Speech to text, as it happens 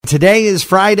Today is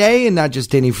Friday, and not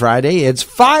just any Friday, it's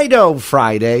Fido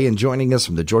Friday. And joining us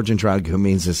from the Georgian Toronto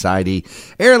Humane Society,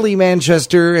 Ayrlea,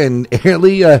 Manchester. And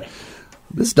Ayrlea,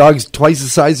 this dog's twice the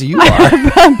size of you are.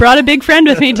 I brought a big friend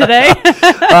with me today.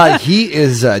 He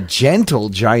is a gentle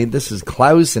giant. This is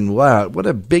Klaus, and wow, what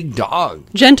a big dog.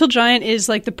 Gentle giant is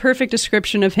like the perfect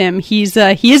description of him. He is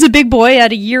a big boy.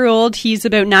 At a year old, he's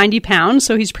about 90 pounds,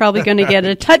 so he's probably going to get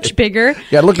a touch bigger.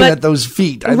 Yeah, looking at those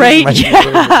feet. Right,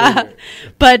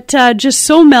 But just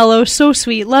so mellow, so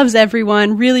sweet, loves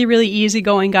everyone, really, really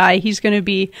easygoing guy. He's going to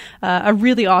be a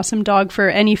really awesome dog for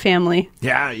any family.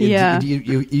 Yeah.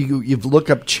 You've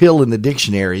looked up chill in the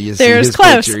dictionary. You There's see his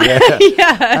Klaus. picture. Yeah.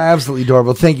 Yeah. Absolutely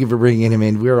adorable. Thank you for bringing him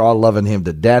in. We're all loving him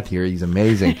to death here. He's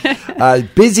amazing.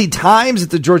 Busy times at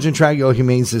the Georgian Toronto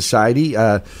Humane Society.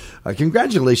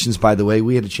 Congratulations, by the way.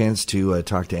 We had a chance to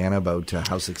talk to Anna about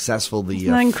how successful the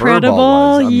incredible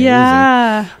furball was. Amazing.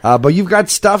 Yeah. But you've got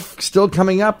stuff still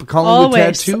coming up.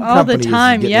 Collingwood Tattoo Company the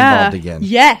time. is getting involved again.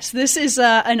 Yes, this is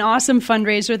an awesome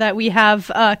fundraiser that we have.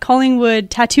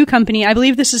 Collingwood Tattoo Company. I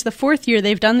believe this is the 4th year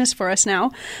they've done this for us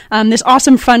now. This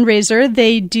awesome fundraiser.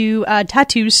 They do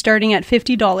tattoos starting at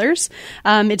 $50.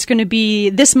 It's going to be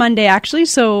this Monday, actually,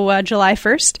 so July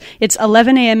 1st. It's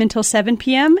 11 a.m. until 7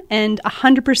 p.m. and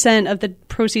 100% of the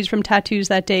proceeds from tattoos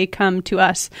that day come to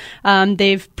us.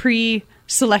 They've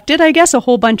selected, I guess, a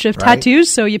whole bunch of tattoos.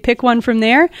 So you pick one from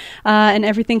there, and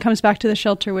everything comes back to the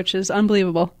shelter, which is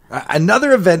unbelievable.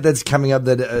 Another event that's coming up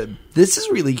that this is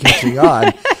really catching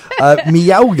on.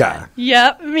 Meowga.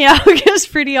 Yep, Meowga is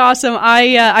pretty awesome.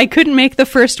 I couldn't make the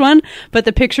first one, but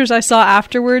the pictures I saw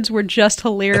afterwards were just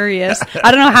hilarious.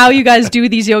 I don't know how you guys do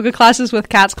these yoga classes with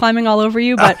cats climbing all over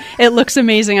you, but it looks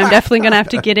amazing. I'm definitely going to have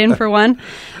to get in for one.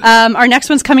 Our next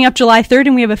one's coming up July 3rd,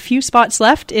 and we have a few spots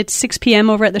left. It's 6 p.m.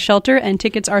 over at the shelter, and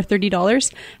tickets are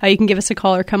 $30. You can give us a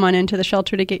call or come on into the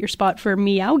shelter to get your spot for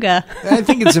Meowga. I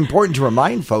think it's important to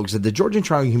remind folks that the Georgian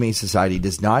Toronto Humane Society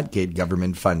does not get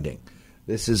government funding.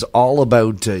 This is all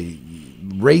about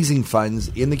raising funds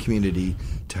in the community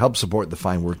to help support the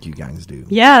fine work you guys do.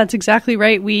 Yeah, that's exactly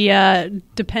right. We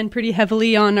depend pretty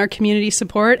heavily on our community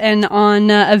support and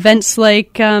on events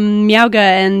like Meowga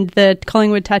and the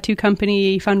Collingwood Tattoo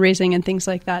Company fundraising and things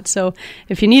like that. So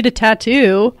if you need a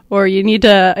tattoo or you need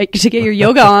to get your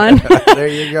yoga on, there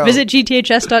you go. Visit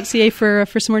gths.ca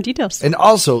for some more details. And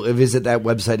also visit that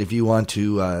website if you want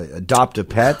to adopt a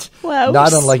pet. Klaus.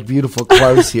 Not unlike beautiful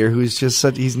Klaus here, who's just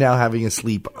he's now having a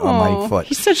sleep on my foot.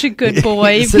 He's such a good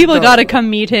boy. People got to come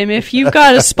meet him. If you've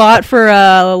got a spot for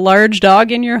a large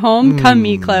dog in your home, come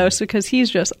meet Klaus because he's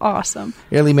just awesome.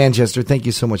 Ayrlea, Manchester, thank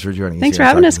you so much for joining us. Thanks for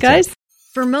having us, guys.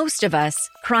 For most of us,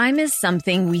 crime is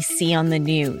something we see on the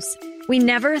news. We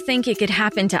never think it could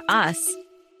happen to us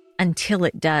until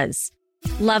it does.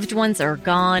 Loved ones are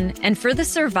gone, and for the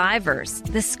survivors,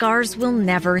 the scars will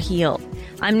never heal.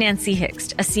 I'm Nancy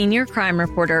Hixt, a senior crime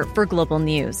reporter for Global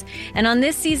News. And on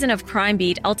this season of Crime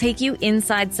Beat, I'll take you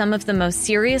inside some of the most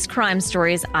serious crime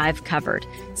stories I've covered.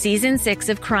 Season 6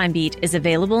 of Crime Beat is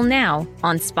available now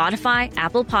on Spotify,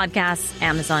 Apple Podcasts,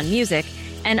 Amazon Music,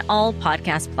 and all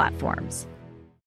podcast platforms.